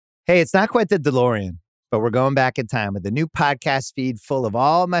Hey, it's not quite the DeLorean, but we're going back in time with a new podcast feed full of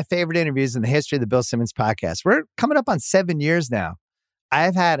all of my favorite interviews in the history of the Bill Simmons podcast. We're coming up on 7 years now.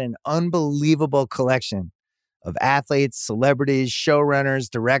 I've had an unbelievable collection of athletes, celebrities, showrunners,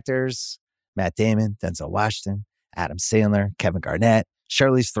 directors, Matt Damon, Denzel Washington, Adam Sandler, Kevin Garnett,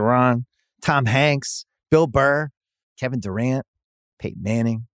 Charlize Theron, Tom Hanks, Bill Burr, Kevin Durant, Peyton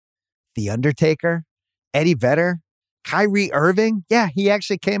Manning, The Undertaker, Eddie Vedder, Kyrie Irving. Yeah, he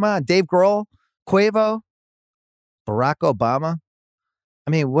actually came on. Dave Grohl, Quavo, Barack Obama.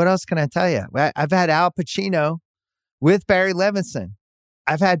 I mean, what else can I tell you? I've had Al Pacino with Barry Levinson.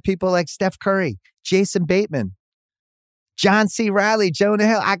 I've had people like Steph Curry, Jason Bateman, John C. Reilly, Jonah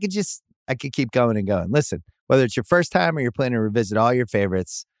Hill. I could keep going and going. Listen, whether it's your first time or you're planning to revisit all your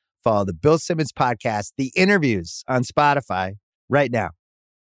favorites, follow the Bill Simmons podcast, The Interviews on Spotify right now.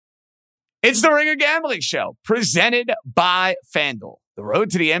 It's the Ringer Gambling Show, presented by FanDuel. The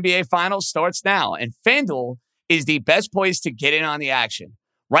road to the NBA Finals starts now, and FanDuel is the best place to get in on the action.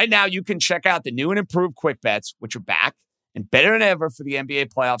 Right now, you can check out the new and improved Quick Bets, which are back and better than ever for the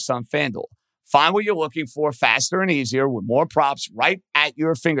NBA playoffs on FanDuel. Find what you're looking for faster and easier with more props right at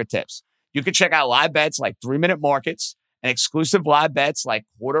your fingertips. You can check out live bets like 3-minute markets and exclusive live bets like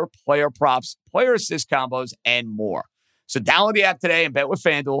quarter player props, player assist combos, and more. So download the app today and bet with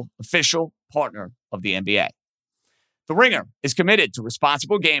FanDuel, official partner of the NBA. The Ringer is committed to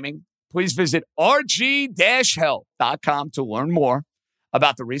responsible gaming. Please visit rg-help.com to learn more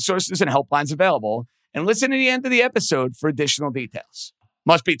about the resources and helplines available, and listen to the end of the episode for additional details.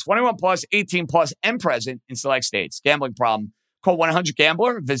 Must be 21 plus, 18 plus, and present in select states. Gambling problem? Call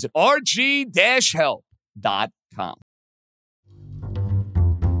 1-800-GAMBLER. Visit rg-help.com.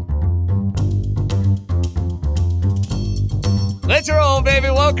 Let's roll, baby.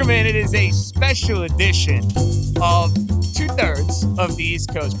 Welcome in. It is a special edition of 2/3 of the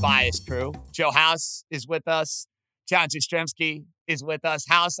East Coast Bias crew. Joe House is with us. John Jastrzemski is with us.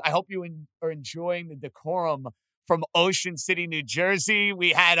 House, I hope you are enjoying the decorum from Ocean City, New Jersey.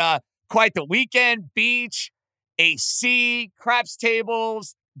 We had quite the weekend. Beach, AC, craps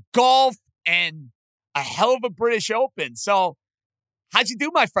tables, golf, and a hell of a British Open. So how'd you do,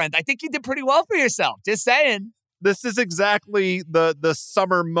 my friend? I think you did pretty well for yourself. Just saying. This is exactly the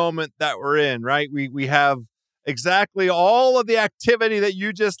summer moment that we're in, right? We have exactly all of the activity that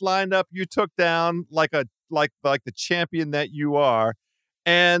you just lined up. You took down like the champion that you are.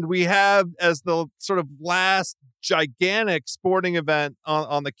 And we have, as the sort of last gigantic sporting event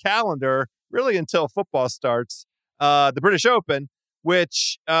on the calendar, really until football starts, the British Open,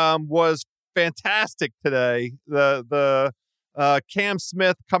 which was fantastic today. The Cam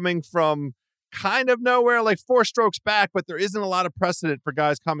Smith coming from kind of nowhere, like 4 strokes back, but there isn't a lot of precedent for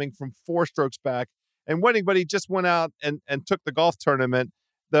guys coming from 4 strokes back and winning, but he just went out and took the golf tournament.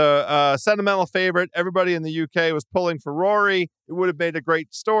 The sentimental favorite, everybody in the UK was pulling for Rory. It would have made a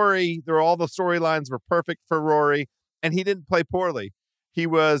great story. All the storylines were perfect for Rory, and he didn't play poorly. He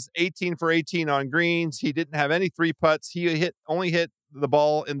was 18 for 18 on greens. He didn't have any 3 putts. He only hit the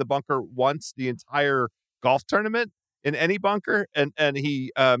ball in the bunker once the entire golf tournament in any bunker, and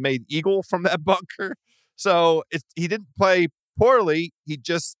he made eagle from that bunker. So he didn't play poorly. He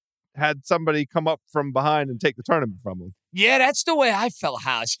just had somebody come up from behind and take the tournament from him. Yeah, that's the way I felt,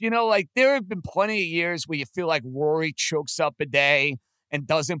 House. You know, like there have been plenty of years where you feel like Rory chokes up a day and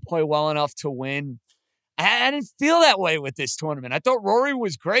doesn't play well enough to win. I didn't feel that way with this tournament. I thought Rory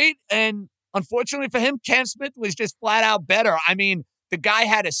was great, and unfortunately for him, Cam Smith was just flat out better. I mean, the guy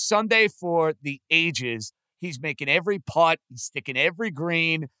had a Sunday for the ages. He's making every putt. He's sticking every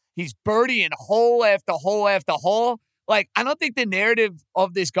green. He's birdieing hole after hole after hole. Like, I don't think the narrative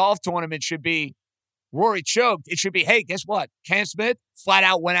of this golf tournament should be Rory choked. It should be, hey, guess what? Cam Smith flat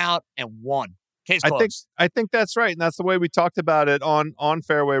out went out and won. Case closed. I think that's right. And that's the way we talked about it on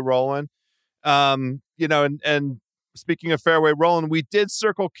Fairway Rolling. And speaking of Fairway Rolling, we did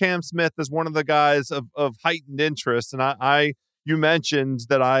circle Cam Smith as one of the guys of heightened interest. And you mentioned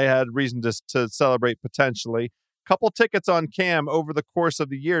that I had reason to celebrate potentially. Couple tickets on Cam over the course of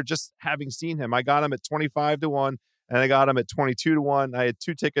the year, just having seen him. I got him at 25-1 and I got him at 22-1. I had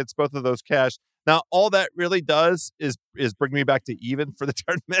 2 tickets, both of those cashed. Now, all that really does is bring me back to even for the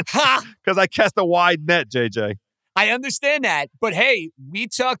tournament because I cast a wide net, JJ. I understand that. But hey, we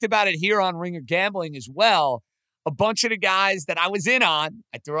talked about it here on Ringer Gambling as well. A bunch of the guys that I was in on,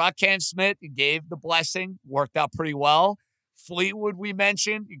 I threw out Cam Smith. He gave the blessing, worked out pretty well. Fleetwood, we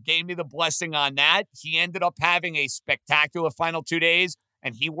mentioned, he gave me the blessing on that. He ended up having a spectacular final 2 days,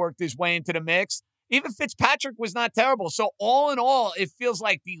 and he worked his way into the mix. Even Fitzpatrick was not terrible. So all in all, it feels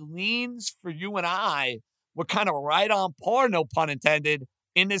like the leans for you and I were kind of right on par, no pun intended,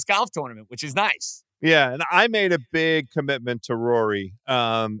 in this golf tournament, which is nice. Yeah, and I made a big commitment to Rory,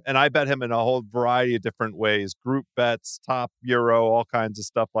 and I bet him in a whole variety of different ways, group bets, top euro, all kinds of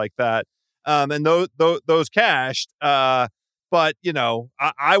stuff like that. And those cashed. But, you know,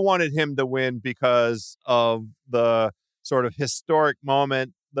 I wanted him to win because of the sort of historic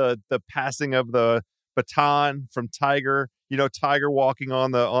moment, the passing of the baton from Tiger. You know, Tiger walking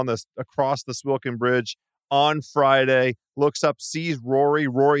on the across the Swilken Bridge on Friday, looks up, sees Rory.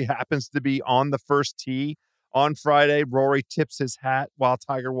 Rory happens to be on the first tee on Friday. Rory tips his hat while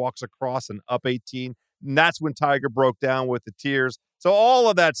Tiger walks across and up 18. And that's when Tiger broke down with the tears. So all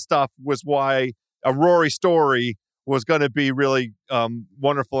of that stuff was why a Rory story was going to be really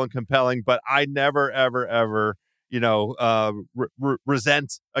wonderful and compelling. But I never, ever, ever, you know,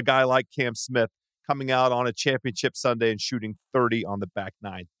 resent a guy like Cam Smith coming out on a championship Sunday and shooting 30 on the back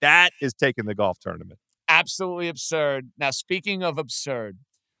nine. That is taking the golf tournament. Absolutely absurd. Now, speaking of absurd,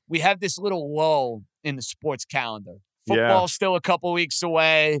 we have this little lull in the sports calendar. Football's still a couple weeks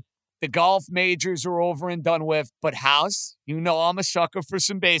away. The golf majors are over and done with. But House, you know I'm a sucker for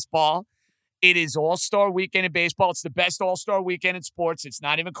some baseball. It is All-Star Weekend in baseball. It's the best All-Star Weekend in sports. It's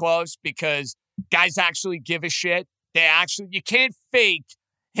not even close because guys actually give a shit. You can't fake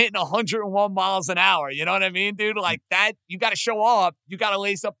hitting 101 miles an hour. You know what I mean, dude? Like that, you got to show up. You got to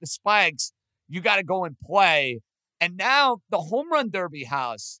lace up the spikes. You got to go and play. And now the home run derby,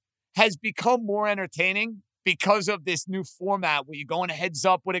 House, has become more entertaining because of this new format where you're going heads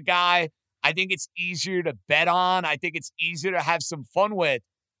up with a guy. I think it's easier to bet on. I think it's easier to have some fun with.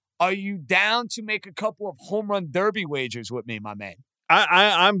 Are you down to make a couple of home run derby wagers with me, my man?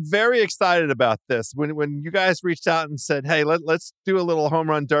 I'm very excited about this. When you guys reached out and said, "Hey, let's do a little home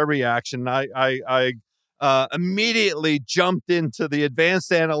run derby action," I immediately jumped into the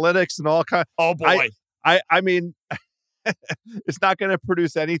advanced analytics and all kinds. Oh boy! I mean, it's not going to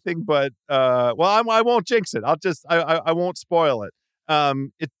produce anything, but I won't jinx it. I won't spoil it.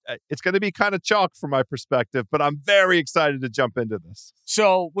 It's going to be kind of chalk from my perspective, but I'm very excited to jump into this.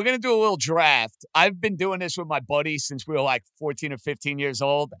 So we're going to do a little draft. I've been doing this with my buddies since we were like 14 or 15 years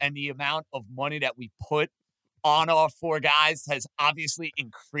old, and the amount of money that we put on our four guys has obviously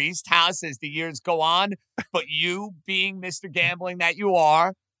increased, House, as the years go on. But you, being Mr. Gambling that you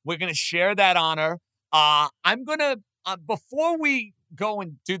are, we're going to share that honor. I'm going to, before we go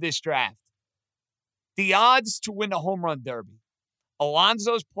and do this draft, the odds to win the home run derby.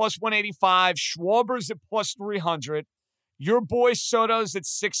 Alonso's plus 185, Schwarber's at plus 300, your boy Soto's at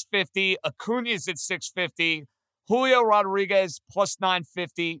 650, Acuna's at 650, Julio Rodriguez plus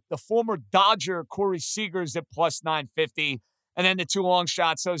 950, the former Dodger Corey Seager's at plus 950, and then the two long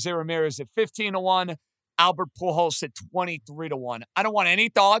shots, Jose Ramirez at 15-1, Albert Pujols at 23-1. I don't want any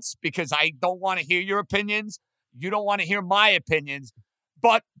thoughts because I don't want to hear your opinions. You don't want to hear my opinions.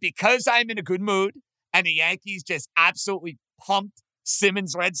 But because I'm in a good mood and the Yankees just absolutely pumped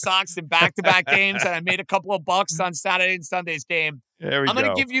Simmons Red Sox in back-to-back games, and I made a couple of bucks on Saturday and Sunday's game, I'm going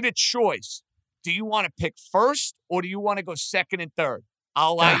to give you the choice. Do you want to pick first, or do you want to go second and third?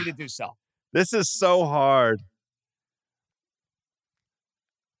 I'll allow you to do so. This is so hard.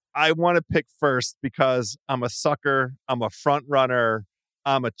 I want to pick first because I'm a sucker. I'm a front runner.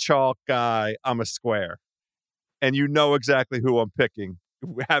 I'm a chalk guy. I'm a square. And you know exactly who I'm picking,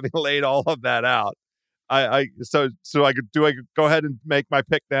 having laid all of that out. So I go ahead and make my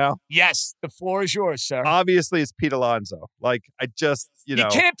pick now? Yes, the floor is yours, sir. Obviously, it's Pete Alonso. Like, I just, you know. You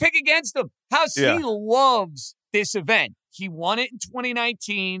can't pick against him. He loves this event. He won it in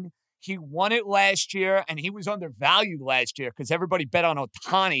 2019. He won it last year, and he was undervalued last year because everybody bet on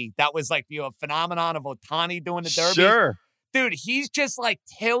Ohtani. That was like the phenomenon of Ohtani doing the derby. Sure. Dude, he's just like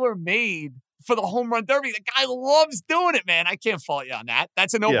tailor-made for the home run derby. The guy loves doing it, man. I can't fault you on that.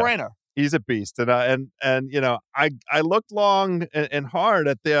 That's a no-brainer. Yeah. He's a beast, and you know, I looked long and hard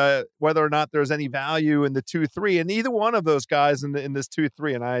at the whether or not there's any value in the 2-3, and either one of those guys in this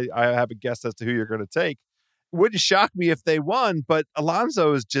 2-3, and I have a guess as to who you're going to take. Wouldn't shock me if they won, but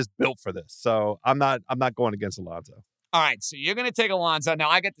Alonso is just built for this, so I'm not going against Alonso. All right, so you're going to take Alonso. Now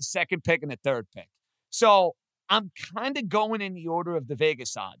I get the second pick and the third pick, so I'm kind of going in the order of the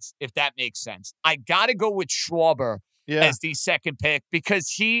Vegas odds, if that makes sense. I got to go with Schwarber. Yeah. As the second pick because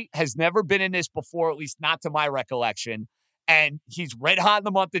he has never been in this before, at least not to my recollection. And he's red hot in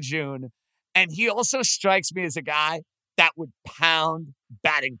the month of June. And he also strikes me as a guy that would pound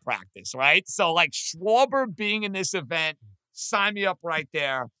batting practice, right? So like Schwarber being in this event, sign me up right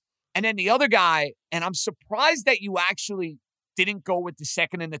there. And then the other guy, and I'm surprised that you actually didn't go with the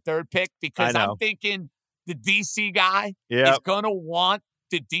second and the third pick because I'm thinking the DC guy is going to want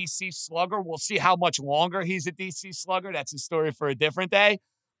the DC Slugger. We'll see how much longer he's a DC Slugger. That's a story for a different day.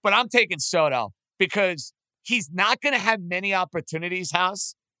 But I'm taking Soto because he's not going to have many opportunities,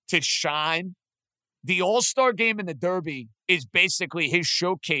 House, to shine. The All-Star game in the Derby is basically his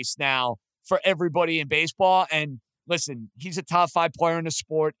showcase now for everybody in baseball. And listen, he's a top 5 player in the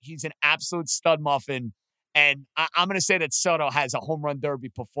sport. He's an absolute stud muffin. And I'm going to say that Soto has a home run derby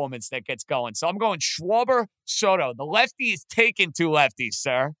performance that gets going. So I'm going Schwarber, Soto. The lefty is taking 2 lefties,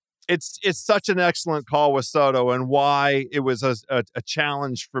 sir. It's such an excellent call with Soto, and why it was a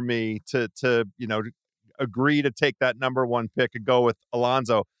challenge for me to agree to take that number 1 pick and go with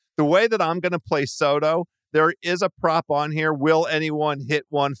Alonso. The way that I'm going to play Soto, there is a prop on here. Will anyone hit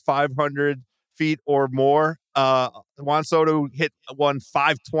one 500 feet or more? Juan Soto hit one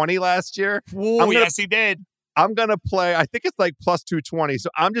 520 last year. Ooh, yes, he did. I'm going to play, I think it's like plus 220. So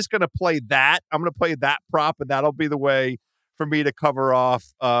I'm just going to play that. I'm going to play that prop, and that'll be the way for me to cover off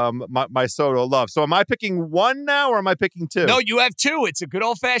my Soto love. So am I picking 1 now, or am I picking 2? No, you have 2. It's a good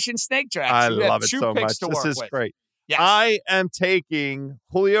old-fashioned snake draft. I So love it so much. This is great. Yes. I am taking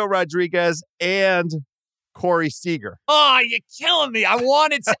Julio Rodriguez and Corey Seager. Oh, you're killing me. I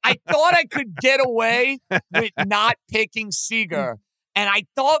thought I could get away with not picking Seager. And I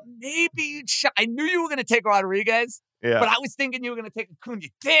thought maybe I knew you were going to take Rodriguez, but I was thinking you were going to take Acuna.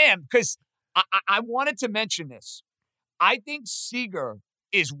 Damn, because I wanted to mention this. I think Seager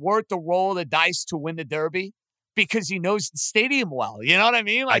is worth the roll of the dice to win the Derby because he knows the stadium well. You know what I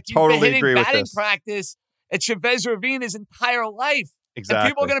mean? Like, I totally he's been agree hitting with batting this. practice at Chavez Ravine his entire life. Exactly. And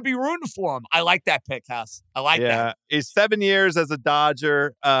people are going to be rooting for him. I like that pick, House. I like that. Yeah, he's 7 years as a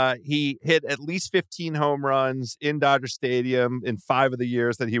Dodger. He hit at least 15 home runs in Dodger Stadium in 5 of the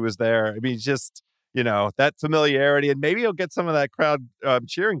years that he was there. I mean, just, that familiarity, and maybe he'll get some of that crowd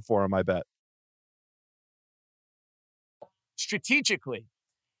cheering for him, I bet. Strategically,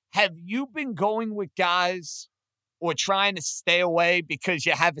 have you been going with guys or trying to stay away because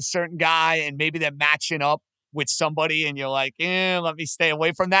you have a certain guy and maybe they're matching up with somebody and you're like, let me stay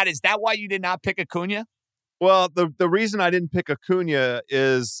away from that? Is that why you did not pick Acuna? Well, the reason I didn't pick Acuna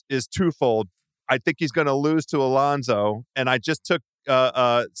is twofold. I think he's going to lose to Alonso, and I just took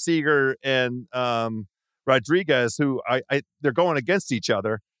Seager and Rodriguez, who they're going against each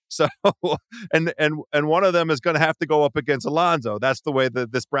other. So, and one of them is going to have to go up against Alonso. That's the way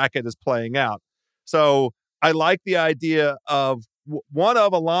that this bracket is playing out. So I like the idea of one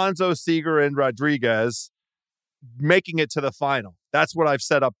of Alonso, Seager, and Rodriguez making it to the final. That's what I've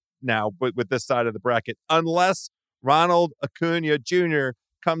set up now with this side of the bracket. Unless Ronald Acuna Jr.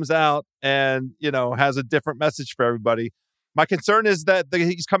 comes out and, has a different message for everybody. My concern is that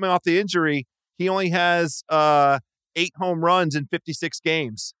he's coming off the injury. He only has 8 home runs in 56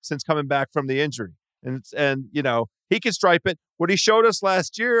 games since coming back from the injury. And he can stripe it. What he showed us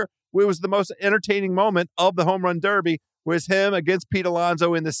last year, it was the most entertaining moment of the home run derby, was him against Pete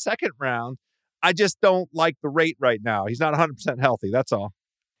Alonso in the second round. I just don't like the rate right now. He's not 100% healthy. That's all.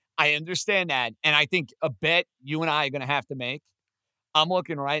 I understand that. And I think a bet you and I are going to have to make. I'm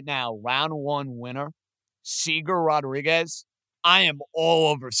looking right now, round 1 winner, Seager Rodriguez. I am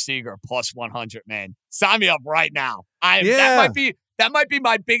all over Seager plus 100, man. Sign me up right now. That might be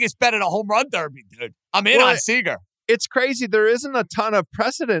my biggest bet in a home run derby, dude. I'm in on Seager. It's crazy. There isn't a ton of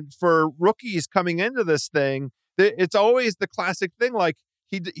precedent for rookies coming into this thing. It's always the classic thing. Like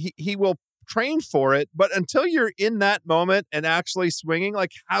he will train for it, but until you're in that moment and actually swinging,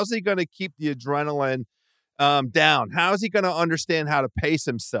 like, how's he going to keep the adrenaline down? How is he going to understand how to pace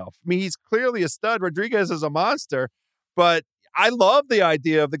himself? I mean, he's clearly a stud. Rodriguez is a monster, but I love the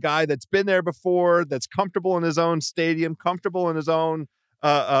idea of the guy that's been there before, that's comfortable in his own stadium, comfortable in his own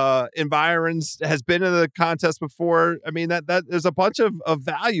environs, has been in the contest before. I mean, that there's a bunch of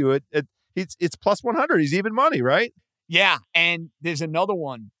value. It's plus 100. He's even money, right? Yeah, and there's another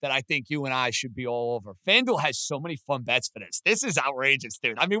one that I think you and I should be all over. FanDuel has so many fun bets for this. This is outrageous,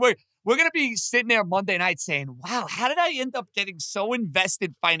 dude. I mean, we're going to be sitting there Monday night saying, wow, how did I end up getting so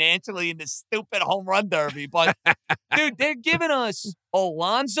invested financially in this stupid home run derby? But, dude, they're giving us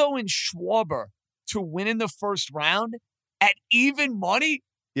Alonso and Schwarber to win in the first round at even money.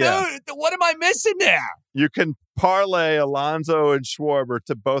 Yeah. Dude, what am I missing there? You can parlay Alonso and Schwarber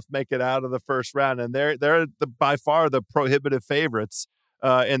to both make it out of the first round, and they're by far the prohibitive favorites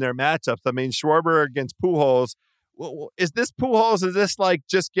in their matchups. I mean, Schwarber against Pujols. Is this Pujols? Is this like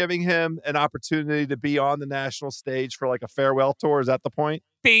just giving him an opportunity to be on the national stage for like a farewell tour? Is that the point?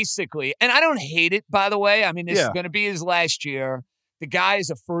 Basically, and I don't hate it, by the way. I mean, this is going to be his last year. The guy is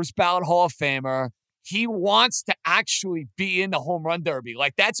a first ballot Hall of Famer. He wants to actually be in the home run derby.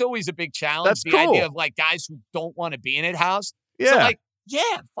 Like, that's always a big challenge. That's the cool. idea of like guys who don't want to be in it, House. Yeah. So like,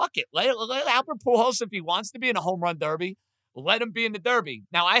 Yeah, fuck it. Let Albert Pujols, if he wants to be in a home run derby, let him be in the derby.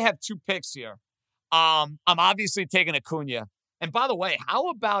 Now, I have two picks here. I'm obviously taking Acuna. And by the way, how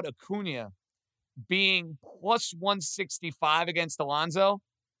about Acuna being plus 165 against Alonso?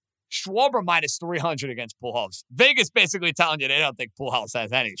 Schwarber minus 300 against Pujols. Vegas basically telling you they don't think Pujols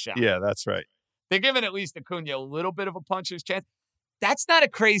has any shot. Yeah, that's right. They're giving at least Acuna a little bit of a puncher's chance. That's not a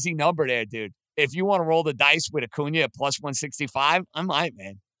crazy number there, dude. If you want to roll the dice with Acuna at plus 165, I might,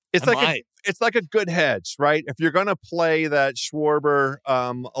 man. It's like a good hedge, right? If you're going to play that Schwarber,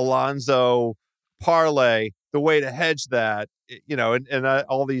 Alonso parlay, the way to hedge that, and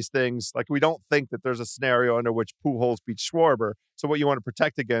all these things, like we don't think that there's a scenario under which Pujols beats Schwarber. So what you want to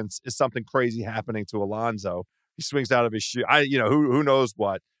protect against is something crazy happening to Alonso. He swings out of his shoe. Who knows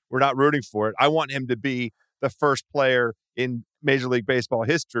what? We're not rooting for it. I want him to be the first player in Major League Baseball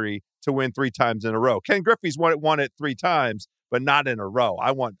history to win 3 times in a row. Ken Griffey's won it 3 times, but not in a row.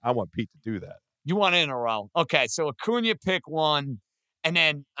 I want Pete to do that. You want it in a row. Okay, so Acuna pick 1. And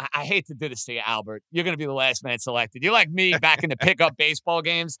then, I hate to do this to you, Albert. You're going to be the last man selected. You're like me back in the pickup baseball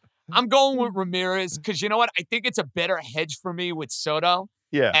games. I'm going with Ramirez because you know what? I think it's a better hedge for me with Soto.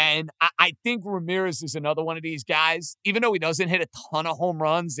 Yeah. And I think Ramirez is another one of these guys. Even though he doesn't hit a ton of home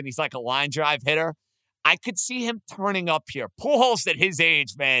runs and he's like a line drive hitter, I could see him turning up here. Pujols at his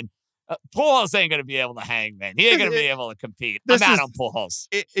age, man. Pujols ain't going to be able to hang, man. He ain't going to be able to compete. I'm out on Pujols.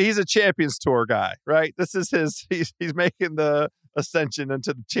 He's a Champions Tour guy, right? This is he's making the ascension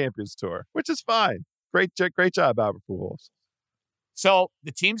into the Champions Tour, which is fine. Great job, Albert Pujols. So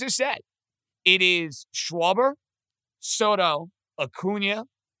the teams are set. It is Schwarber, Soto, Acuna,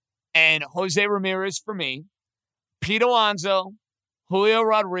 and Jose Ramirez for me. Pete Alonso, Julio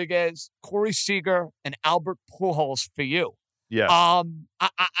Rodriguez, Corey Seager, and Albert Pujols for you. Yes.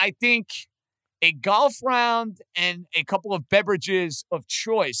 I think a golf round and a couple of beverages of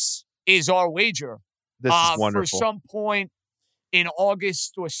choice is our wager. This is wonderful. For some point in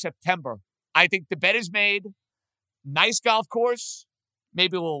August or September. I think the bet is made. Nice golf course,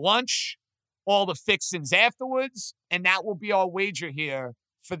 maybe a little lunch, all the fixings afterwards, and that will be our wager here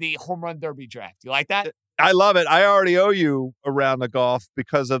for the home run derby draft. You like that? I love it. I already owe you a round of golf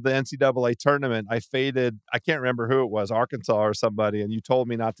because of the NCAA tournament. I faded. I can't remember who it was, Arkansas or somebody, and you told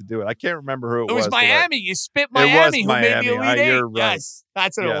me not to do it. I can't remember who it was. It was Miami. You spit Miami. It was Miami. Who made the Elite Eight. You're right. Yes,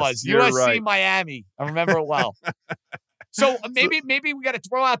 that's what it was. USC right. Miami. I remember it well. So maybe we got to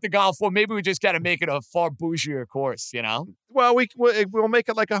throw out the golf, or maybe we just got to make it a far bougier course, Well, we'll make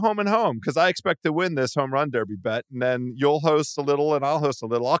it like a home and home because I expect to win this home run derby bet, and then you'll host a little and I'll host a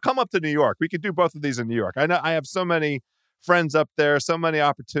little. I'll come up to New York. We could do both of these in New York. I know I have so many friends up there, so many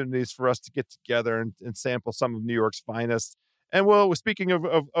opportunities for us to get together and sample some of New York's finest. And well, speaking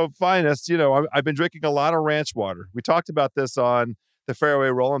of finest, I've been drinking a lot of ranch water. We talked about this on the Fairway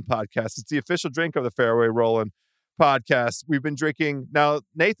Rollin' podcast. It's the official drink of the Fairway Rollin' podcast. We've been drinking. Now,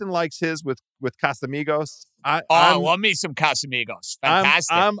 Nathan likes his with Casamigos. I love me some Casamigos.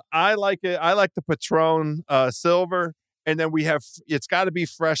 Fantastic. I like it. I like the Patron Silver. And then we have, it's got to be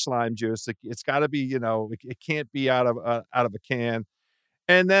fresh lime juice. It's got to be, it can't be out of a can.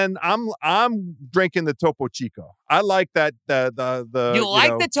 And then I'm drinking the Topo Chico. I like that. You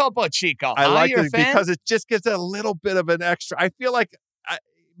like the Topo Chico? I like it because it just gives a little bit of an extra. I feel like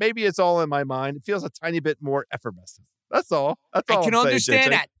maybe it's all in my mind. It feels a tiny bit more effervescent. That's all. I can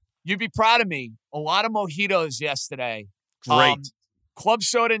understand that. You'd be proud of me. A lot of mojitos yesterday. Great. Club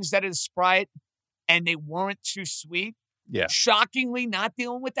soda instead of the Sprite, and they weren't too sweet. Yeah. Shockingly, not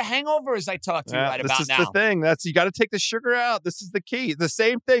dealing with the hangover as I talked to you about now. This is the thing. You got to take the sugar out. This is the key. The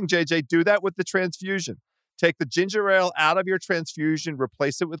same thing, JJ. Do that with the transfusion. Take the ginger ale out of your transfusion,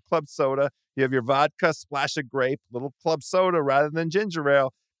 replace it with club soda. You have your vodka, splash of grape, little club soda rather than ginger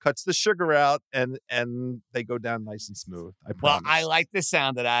ale. Cuts the sugar out, and they go down nice and smooth. I promise. Well, I like the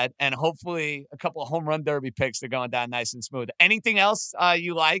sound of that, and hopefully a couple of home run derby picks are going down nice and smooth. Anything else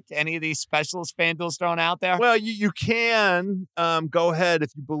you like? Any of these specials FanDuel's throwing out there? Well, you can go ahead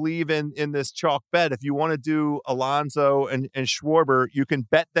if you believe in this chalk bet. If you want to do Alonso and Schwarber, you can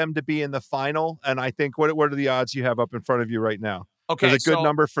bet them to be in the final. And I think what are the odds you have up in front of you right now? Okay, there's a good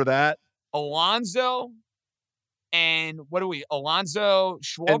number for that. Alonso. And what are we? Alonso,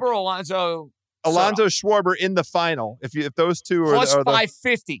 Schwarber, Alonso, Schwarber in the final. If those two are plus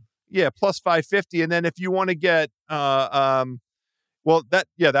 550. Yeah, plus 550. And then if you want to get that's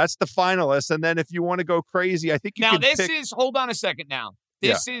the finalist. And then if you want to go crazy, I think you can hold on a second now.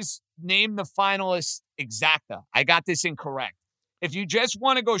 This is name the finalist exacta. I got this incorrect. If you just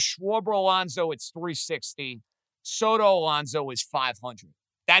want to go Schwarber Alonso, it's 360. Soto Alonso is 500.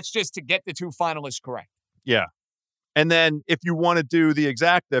 That's just to get the two finalists correct. Yeah. And then if you want to do the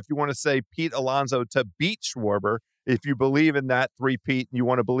exacta, if you want to say Pete Alonso to beat Schwarber, if you believe in that three-peat and you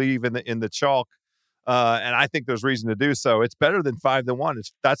want to believe in the chalk, and I think there's reason to do so, it's better than 5-1.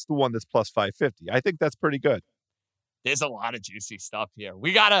 That's the one that's plus 550. I think that's pretty good. There's a lot of juicy stuff here.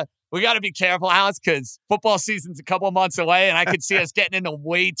 We gotta be careful, Alex, because football season's a couple of months away, and I could see us getting into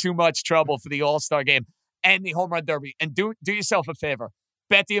way too much trouble for the All-Star game and the Home Run Derby. And do yourself a favor.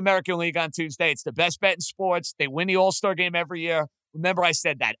 Bet the American League on Tuesday. It's the best bet in sports. They win the All-Star game every year. Remember I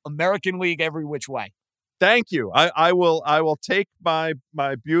said that. American League every which way. Thank you. I will take my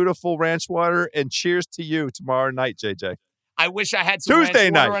beautiful ranch water and cheers to you tomorrow night, JJ. I wish I had some Tuesday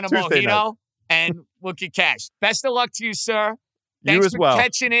ranch water night, and a Tuesday mojito, night. and we'll get cash. Best of luck to you, sir. You Thanks as for well.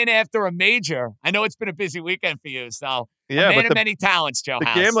 catching in after a major. I know it's been a busy weekend for you, so Yeah, a man but of many talents, Joe the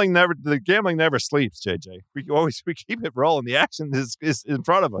House. gambling never sleeps, JJ. We keep it rolling. The action is in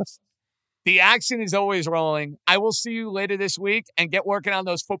front of us. The action is always rolling. I will see you later this week and get working on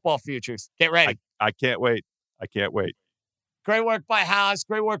those football futures. Get ready. I can't wait. I can't wait. Great work by House.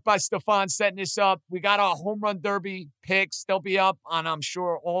 Great work by Stefan setting this up. We got our Home Run Derby picks. They'll be up on, I'm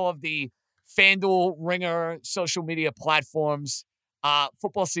sure, all of the FanDuel, Ringer, social media platforms.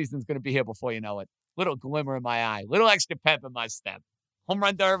 Football season's going to be here before you know it. Little glimmer in my eye. Little extra pep in my step. Home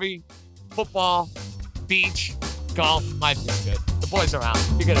Run Derby, football, beach, golf. Might be good. The boys are out.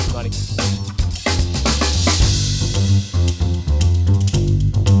 Be good, everybody.